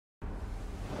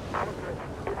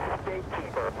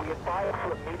We advise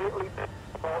you immediately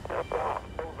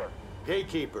over.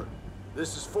 Gatekeeper,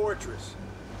 this is Fortress.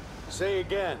 Say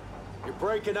again. You're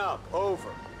breaking up. Over.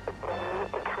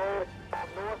 Control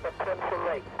north of Central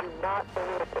Lake. Do not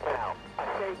enter the canal.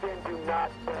 I say again, do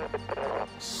not enter the canal.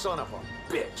 Son of a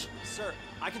bitch. Sir,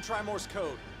 I can try Morse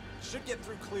code. Should get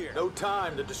through clear. No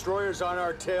time. The destroyers on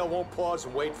our tail won't pause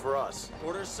and wait for us.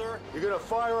 Orders, sir? You're gonna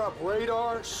fire up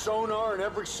radar, sonar, and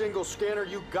every single scanner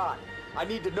you got. I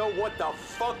need to know what the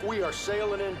fuck we are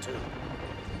sailing into.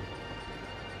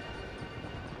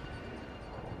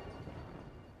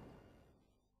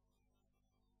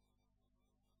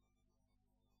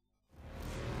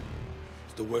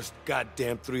 It's the worst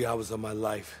goddamn 3 hours of my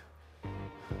life.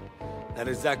 Not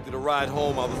exactly the ride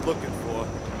home I was looking for.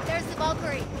 There's the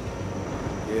Valkyrie.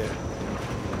 Yeah.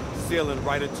 Sailing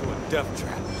right into a death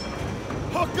trap.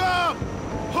 Hook up!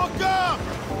 Hook up!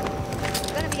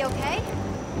 Gonna be okay?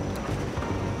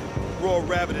 Raw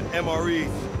Rabbit and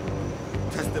MREs.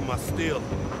 Testing my steel.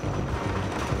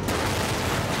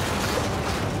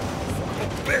 Oh,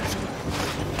 bitch!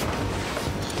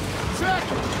 Check!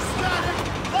 Static!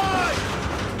 Line!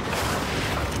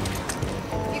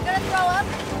 You gonna throw up?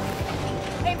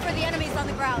 Aim for the enemies on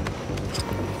the ground.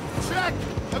 Check!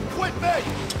 Equipment!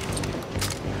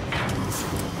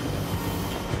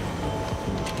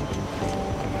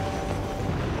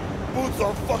 Boots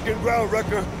on fucking ground,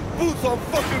 Wrecker! Boots on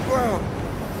fucking ground!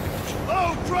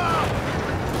 Oh, drop!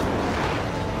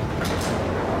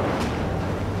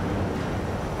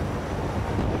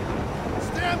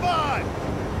 Stand by!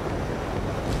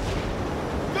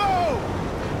 Go!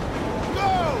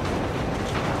 Go!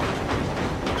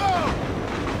 Go!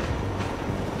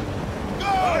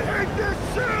 Go! I hate this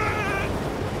shit!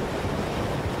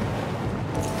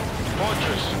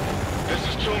 Fortress, this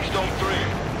is Tombstone 3.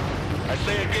 I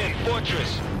say again,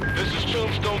 Fortress, this is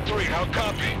Tombstone 3. How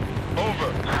copy?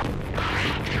 Over.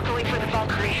 Going for the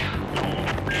Valkyrie.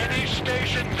 Any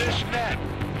station this net.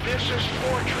 This is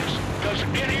Fortress. Does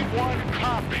anyone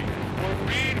copy? We're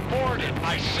being boarded.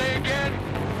 I say again,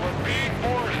 we're being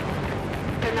boarded.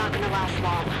 They're not gonna last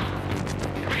long.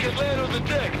 We can land on the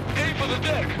deck. Aim for the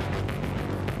deck.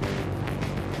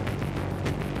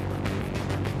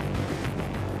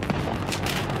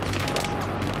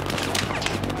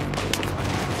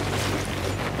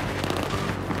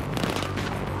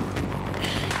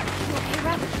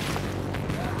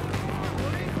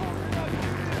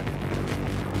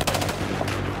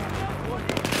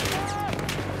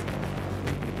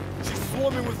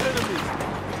 Swarming with enemies.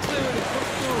 Clear to come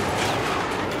through.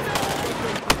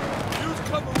 Use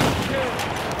cover when you can.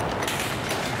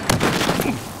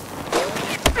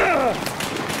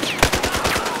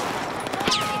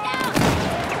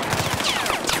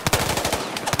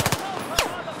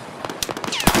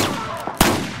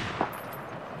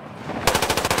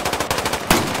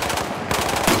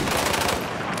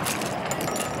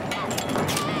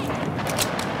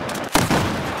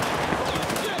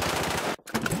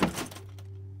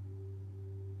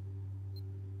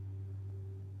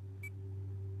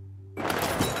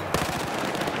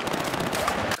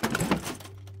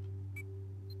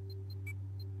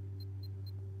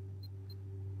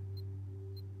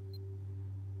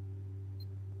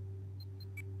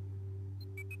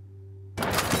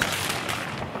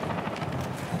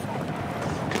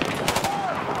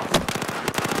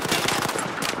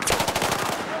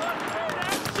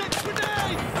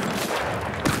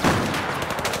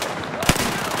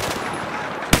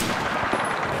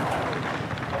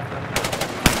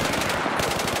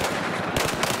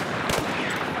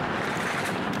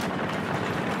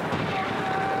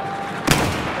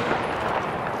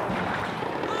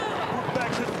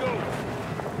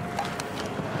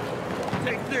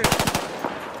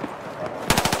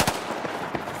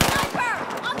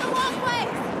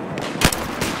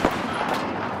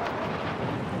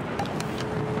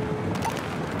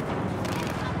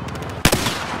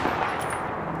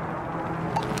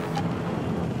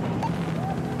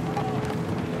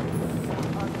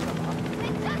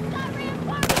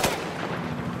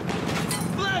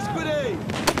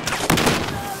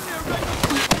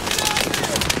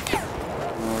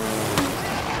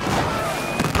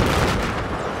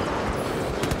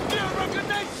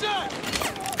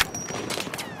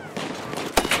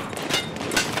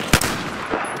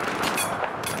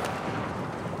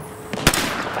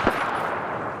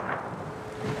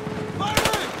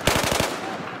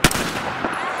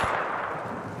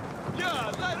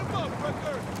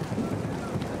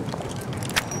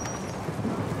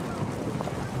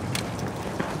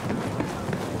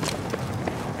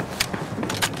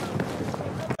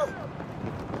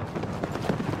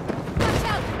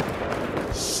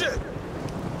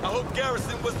 hope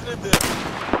Garrison wasn't in there.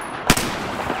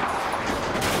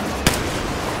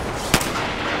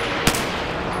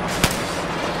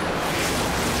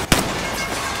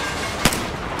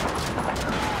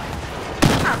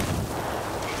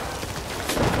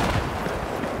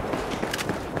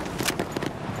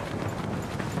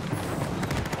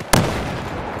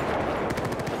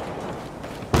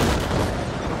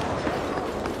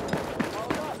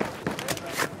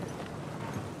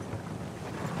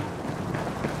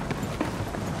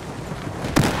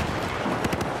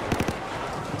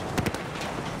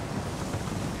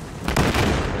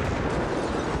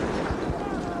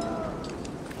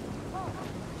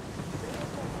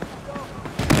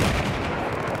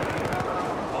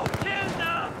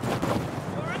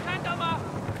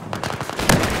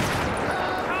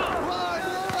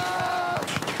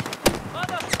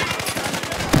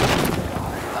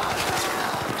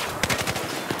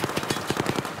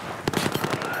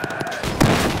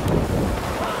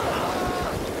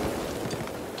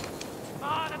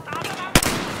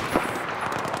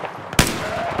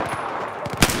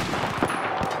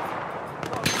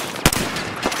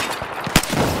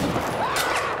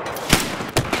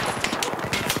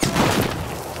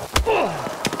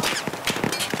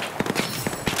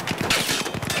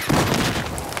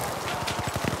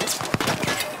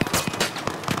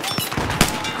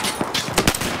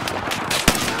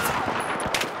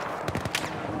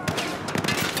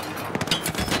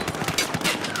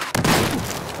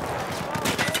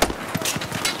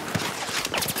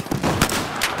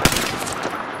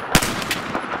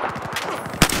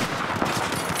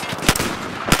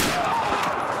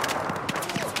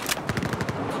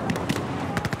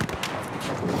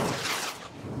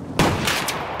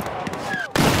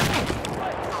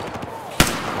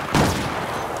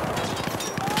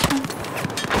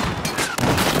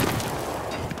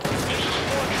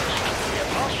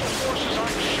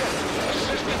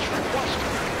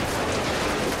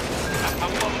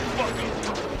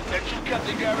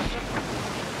 Captain Garrison.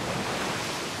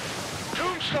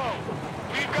 Tombstone,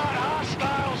 we've got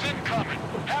hostiles incoming.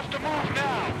 Have to move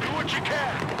now. Do what you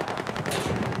can.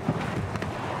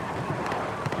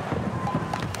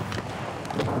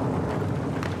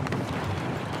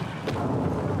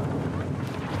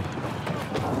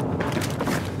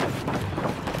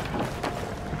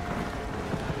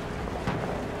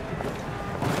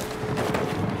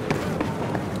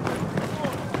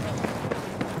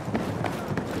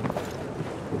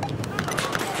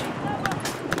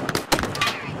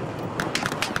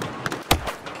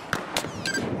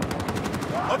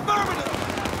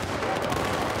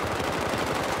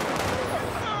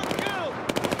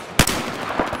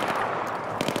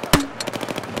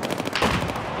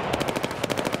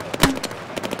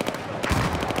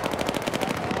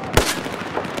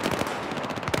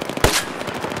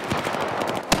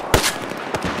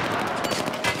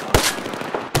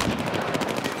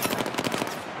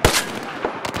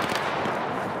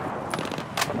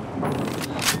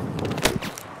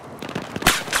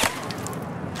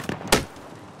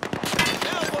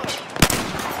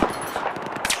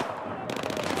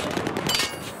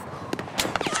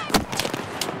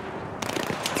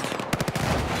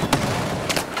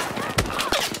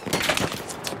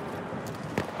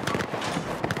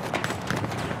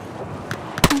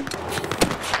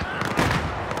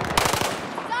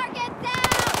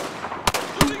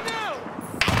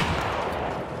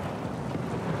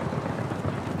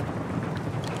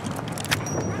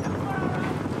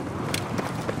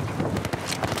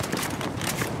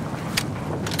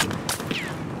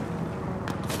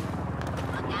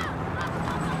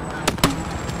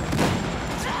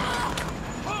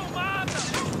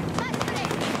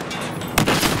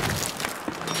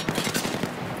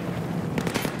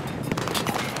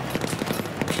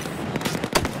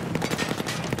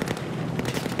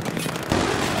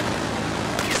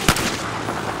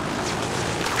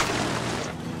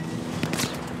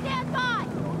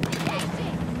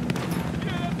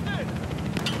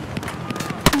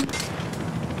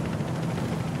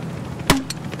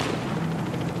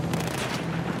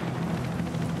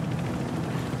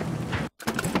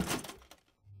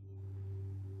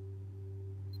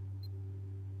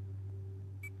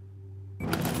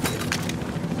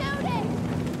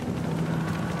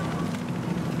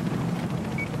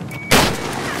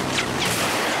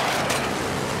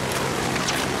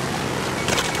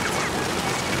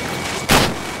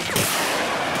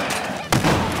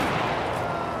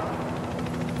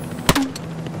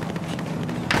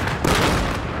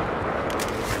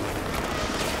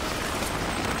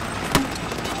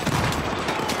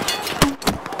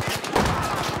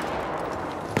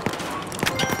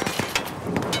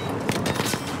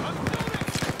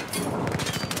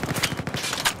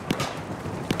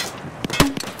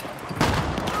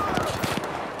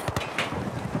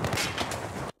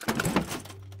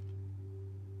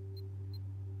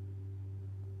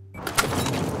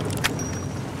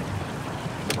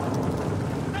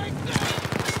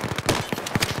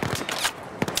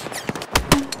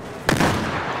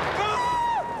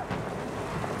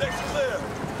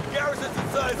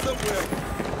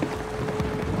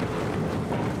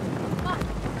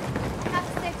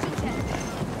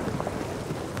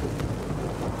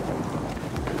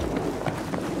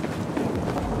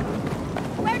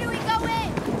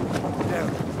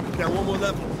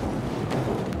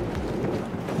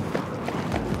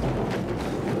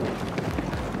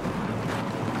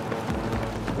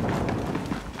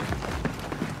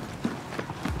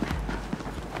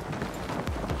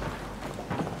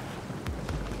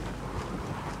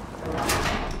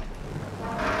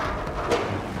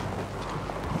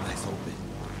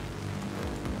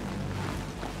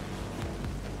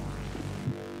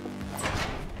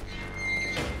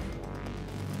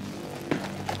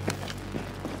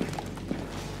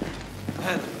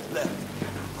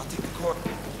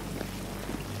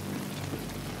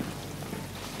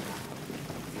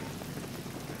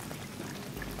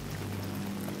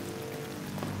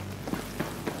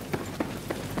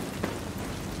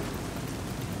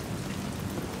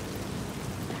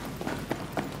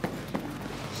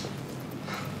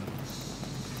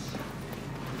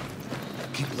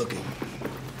 looking?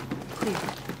 Clear.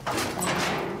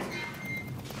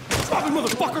 Drop it,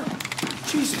 motherfucker!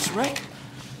 Jesus, Ray.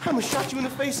 I almost shot you in the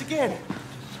face again.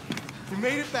 We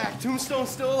made it back. Tombstone's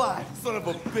still alive. Son of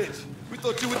a bitch. We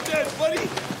thought you were dead, buddy.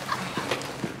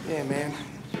 Yeah, man.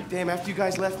 Damn, after you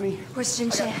guys left me... Where's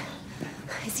Jinjae?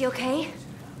 Is he okay?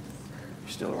 You're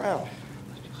still around.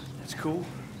 That's cool.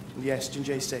 And yes,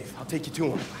 Jinjae's safe. I'll take you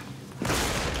to him.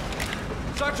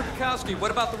 Dr. Bukowski, what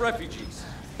about the refugees?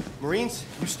 Marines,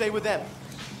 you stay with them.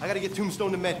 I gotta get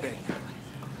Tombstone to medbay.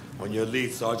 On your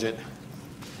lead, Sergeant.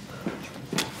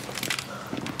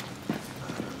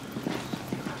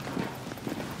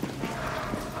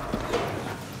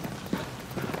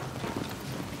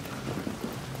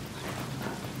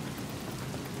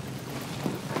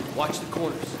 Watch the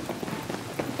corners.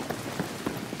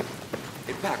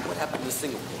 Hey, Pac, what happened to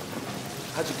Singapore?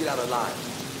 How'd you get out alive?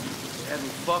 They had me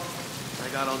fucked, I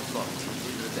got unfucked.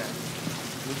 Leave it at that.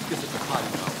 Maybe because it's a potty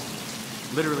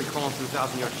mouth. Literally crawling through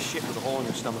 1,000 yards of shit with a hole in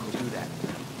your stomach will do that.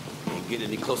 Can't get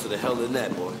any closer to hell than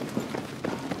that, boy.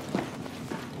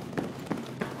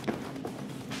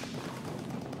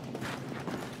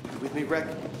 You with me, Rec?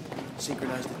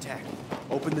 Synchronized attack.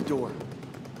 Open the door.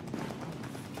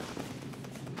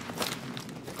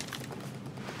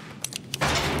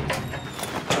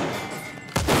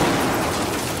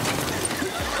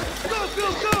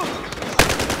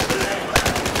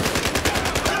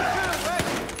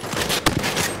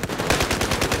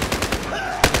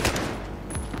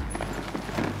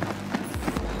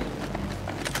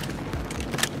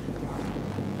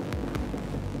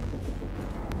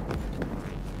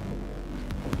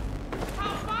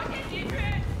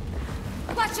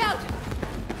 Watch out!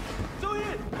 注意，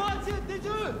发现敌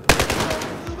军！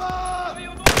死吧！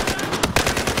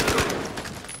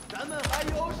咱们还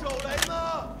有手雷呢！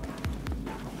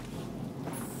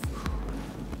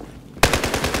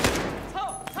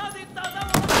操！差点打到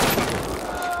我了！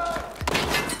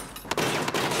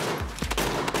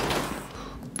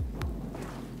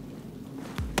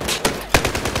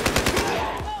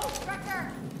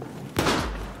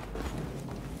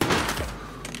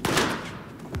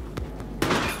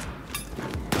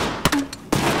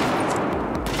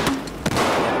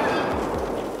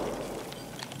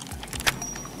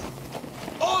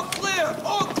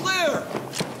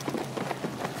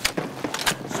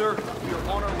 Sir, we are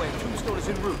on our way. Tombstone is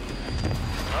en route.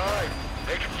 All right,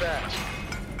 make it fast.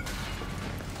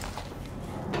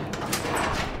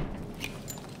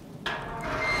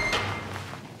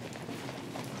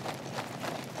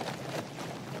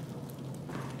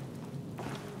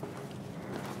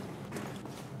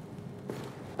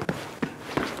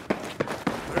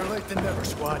 Better late than never,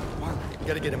 squad. We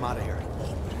gotta get him out of here.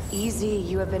 Easy,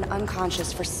 you have been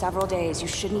unconscious for several days. You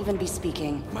shouldn't even be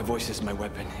speaking. My voice is my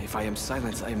weapon. If I am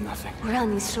silent, I am nothing. 我让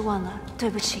你失望了，对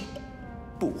不起。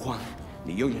不慌，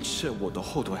你永远是我的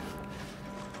后盾。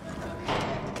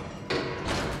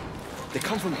They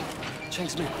come for me.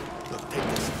 Chang's men. Look, take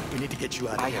this. We need to get you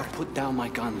out of I here. have put down my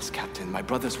guns, Captain. My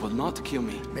brothers will not kill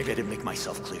me. Maybe I didn't make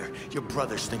myself clear. Your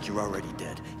brothers think you're already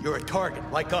dead. You're a target,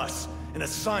 like us. An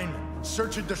assignment.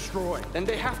 Search and destroy. Then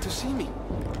they have to see me.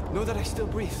 Know that I still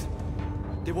breathe.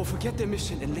 They will forget their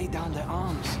mission and lay down their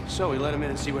arms. So, we let him in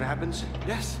and see what happens?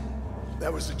 Yes.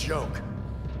 That was a joke.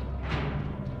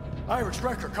 Irish,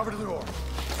 Wrecker, cover the door.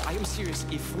 I am serious.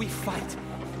 If we fight,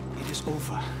 it is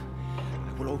over.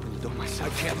 I will open the door I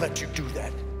myself. can't let you do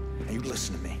that. Now you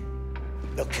listen to me.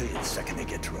 They'll kill you the second they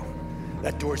get through.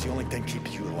 That door's the only thing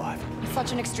keeping you alive.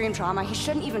 Such an extreme trauma, he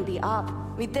shouldn't even be up.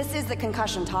 I mean, this is the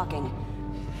concussion talking.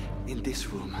 In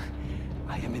this room,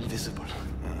 I am invisible.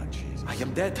 Oh, Jesus. I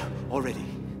am dead already.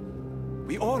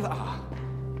 We all are.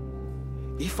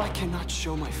 If I cannot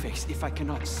show my face, if I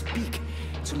cannot speak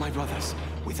to my brothers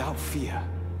without fear,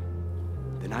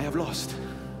 then I have lost.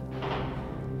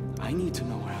 I need to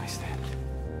know where I stand.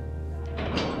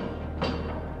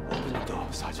 Open the door,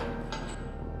 Sergeant.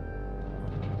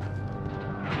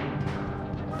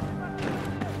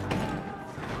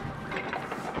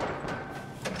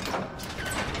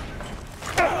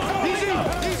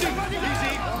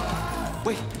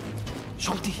 Wait,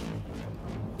 兄弟，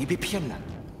你被骗了。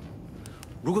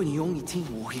如果你愿意听，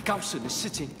我会告诉你事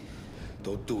情。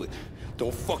Don't do it.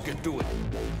 Don't fucking do it.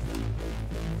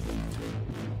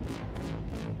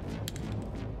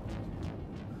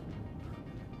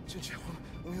 俊杰活了，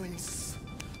我们已经死。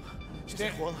俊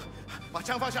杰活了，把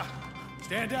枪放下。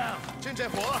Stand down. 俊杰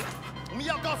活了，我们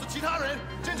要告诉其他人，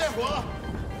俊杰活了。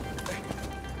哎，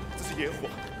这是野火，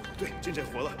对，俊杰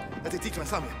活了，还在地毯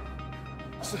上面。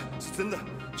是真的，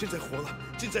俊杰活了，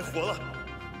俊杰活了。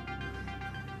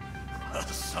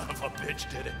 The son of a bitch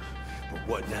did it. But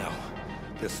what now?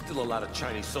 There's still a lot of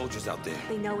Chinese soldiers out there.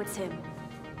 They know it's him.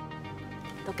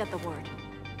 They'll get the word.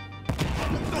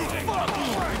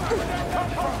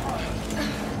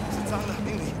 是张的，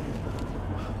经理。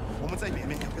我们在北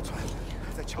面有个船，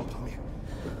在桥旁边。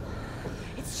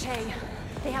 It's Chang.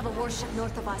 They have a warship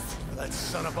north of us. That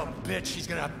son of a bitch, he's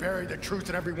gonna bury the truth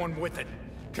and everyone with it.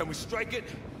 Can we strike it?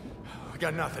 We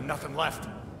got nothing left.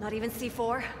 Not even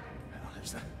C4?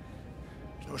 There's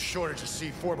no shortage of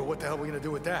C4, but what the hell are we gonna do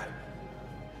with that?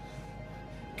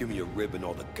 Give me a rib and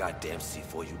all the goddamn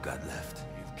C4 you got left.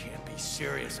 You can't be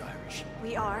serious, Irish.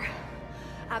 We are.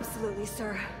 Absolutely,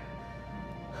 sir.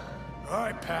 All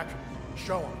right, Pac.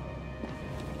 Show him.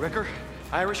 Ricker,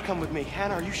 Irish, come with me.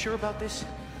 Hannah, are you sure about this?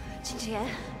 今天，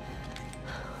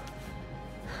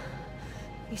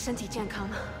你身体健康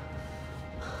吗？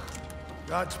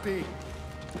 Godspeed.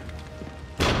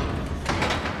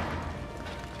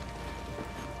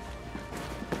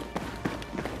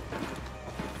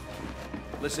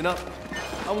 Listen up.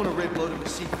 I want a rig loaded with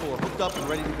C4, hooked up and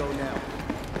ready to go now.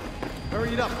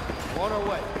 Hurry it up. We're on our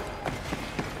way.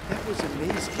 That was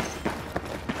amazing.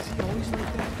 Is he always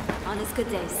like that? On his good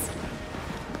days.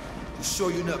 You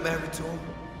sure you're not married to him?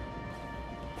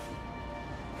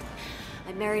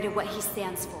 I'm married to what he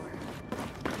stands for.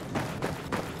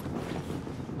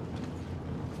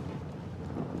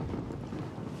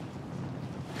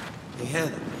 Hey,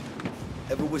 Hannah.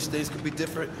 Ever wish things could be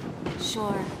different?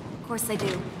 Sure, of course I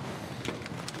do.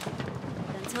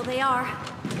 But until they are,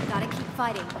 gotta keep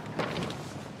fighting.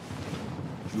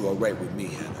 You all right with me,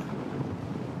 Hannah?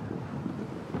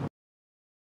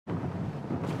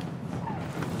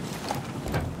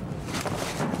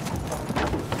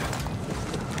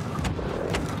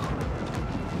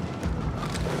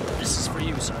 This is for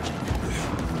you, Sergeant.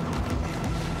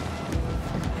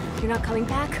 You're not coming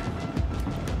back?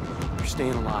 You're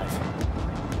staying alive.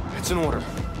 It's an order.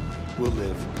 We'll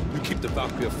live. You keep the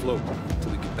Valkyrie afloat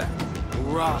till we get back.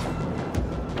 Hoorah!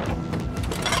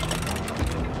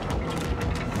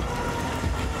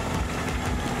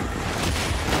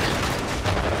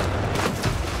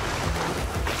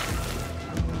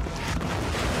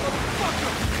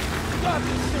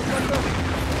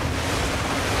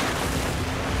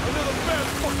 Another bad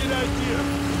fucking idea!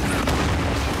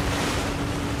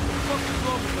 What the fuck is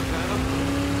wrong with us, Hannah?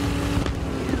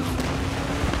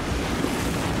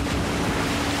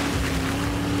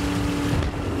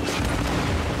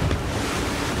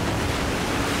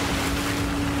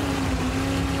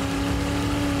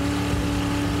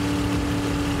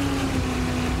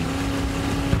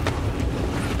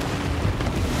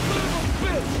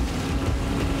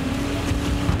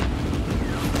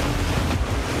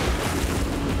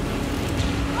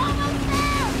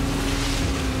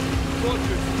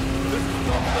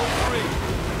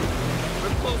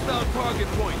 Target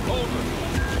point, over.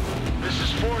 This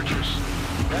is Fortress.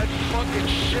 That fucking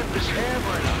ship is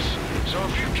hammering us. So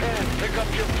if you can, pick up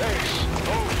your pace.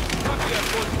 Over. Copy that,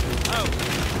 Fortress. Out.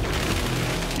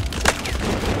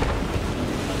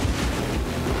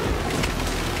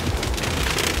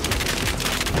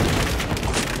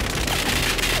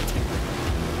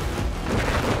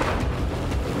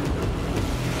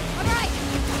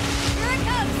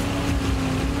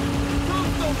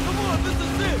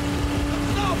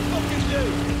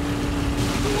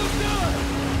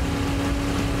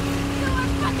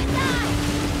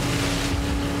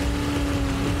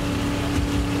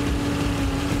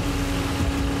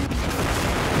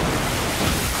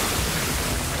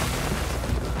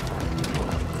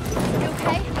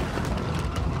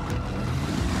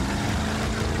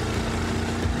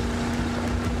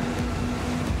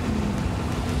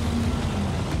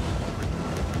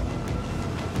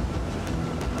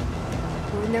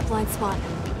 In their blind spot.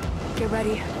 Get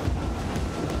ready.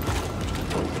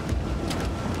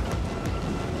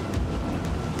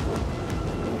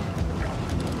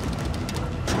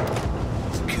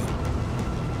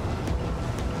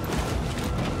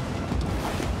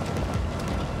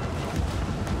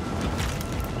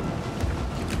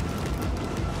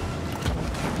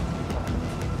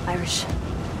 Irish.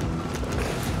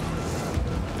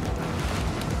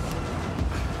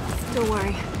 Don't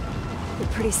worry. They're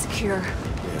pretty secure.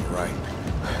 Yeah, right.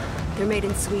 They're made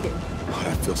in Sweden. Oh,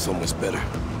 that feels so much better.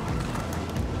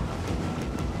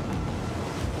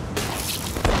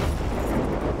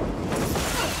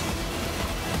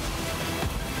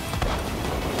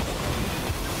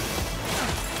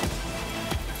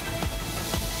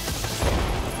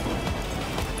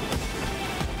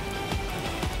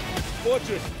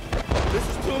 Fortress, this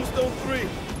is Tombstone 3.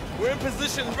 We're in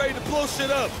position and ready to blow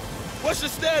shit up. What's your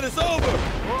status? Over!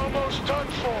 We're almost done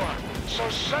for, so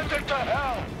send it to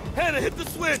hell! Hannah, hit the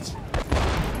switch!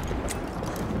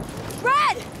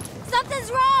 Red!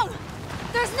 Something's wrong!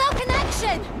 There's no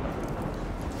connection!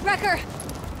 Wrecker!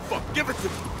 Fuck, give it to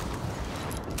me!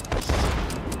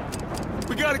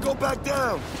 We gotta go back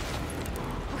down!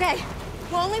 Okay,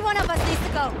 well, only one of us needs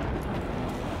to go.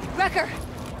 Wrecker,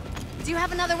 do you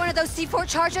have another one of those C4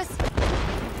 charges?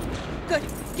 Good,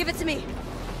 give it to me.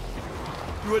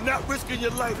 You are not risking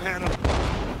your life, Hannah.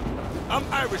 I'm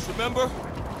Irish, remember?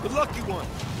 The lucky one.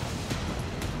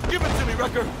 Give it to me,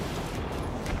 Wrecker.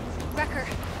 Wrecker,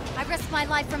 I risk my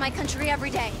life for my country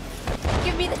every day.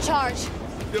 Give me the charge.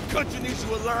 Your country needs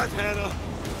you alive, Hannah.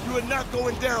 You are not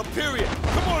going down, period.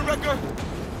 Come on, Wrecker.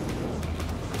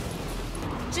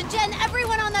 Jen,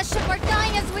 everyone on that ship are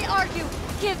dying as we argue.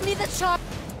 Give me the charge.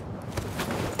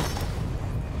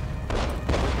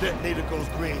 Detonator goes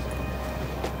green.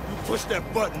 You push that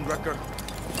button, Wrecker.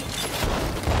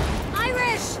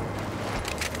 Irish!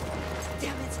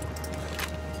 Damn it.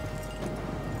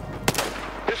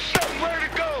 It's set and ready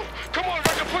to go. Come on,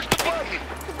 Wrecker, push the button.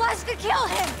 The blast could kill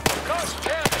him. God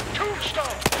damn it,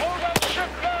 Tombstone. Blow that ship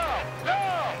now.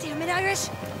 Now. Damn it, Irish.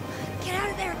 Get out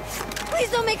of there.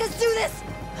 Please don't make us do this.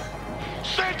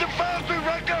 Save the Valkyrie,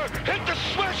 Wrecker. Hit the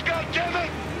switch, goddammit.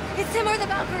 It's him or the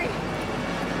Valkyrie.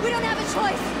 We don't have a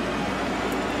choice.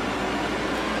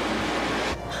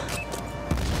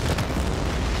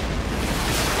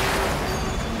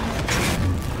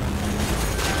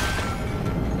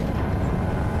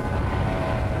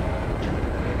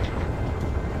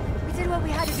 We did what we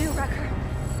had to do, Wrecker.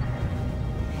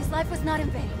 His life was not in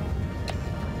vain.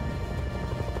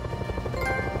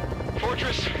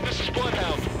 Fortress, this is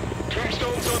Bloodhound.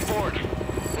 Tombstone's on board.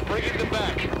 We're bringing them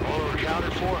back. All are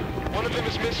accounted for? One of them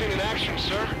is missing in action,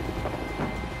 sir.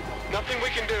 Nothing we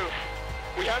can do.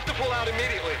 We have to pull out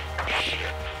immediately.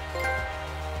 Shit.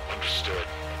 Understood.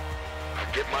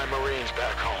 I'll get my Marines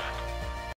back home.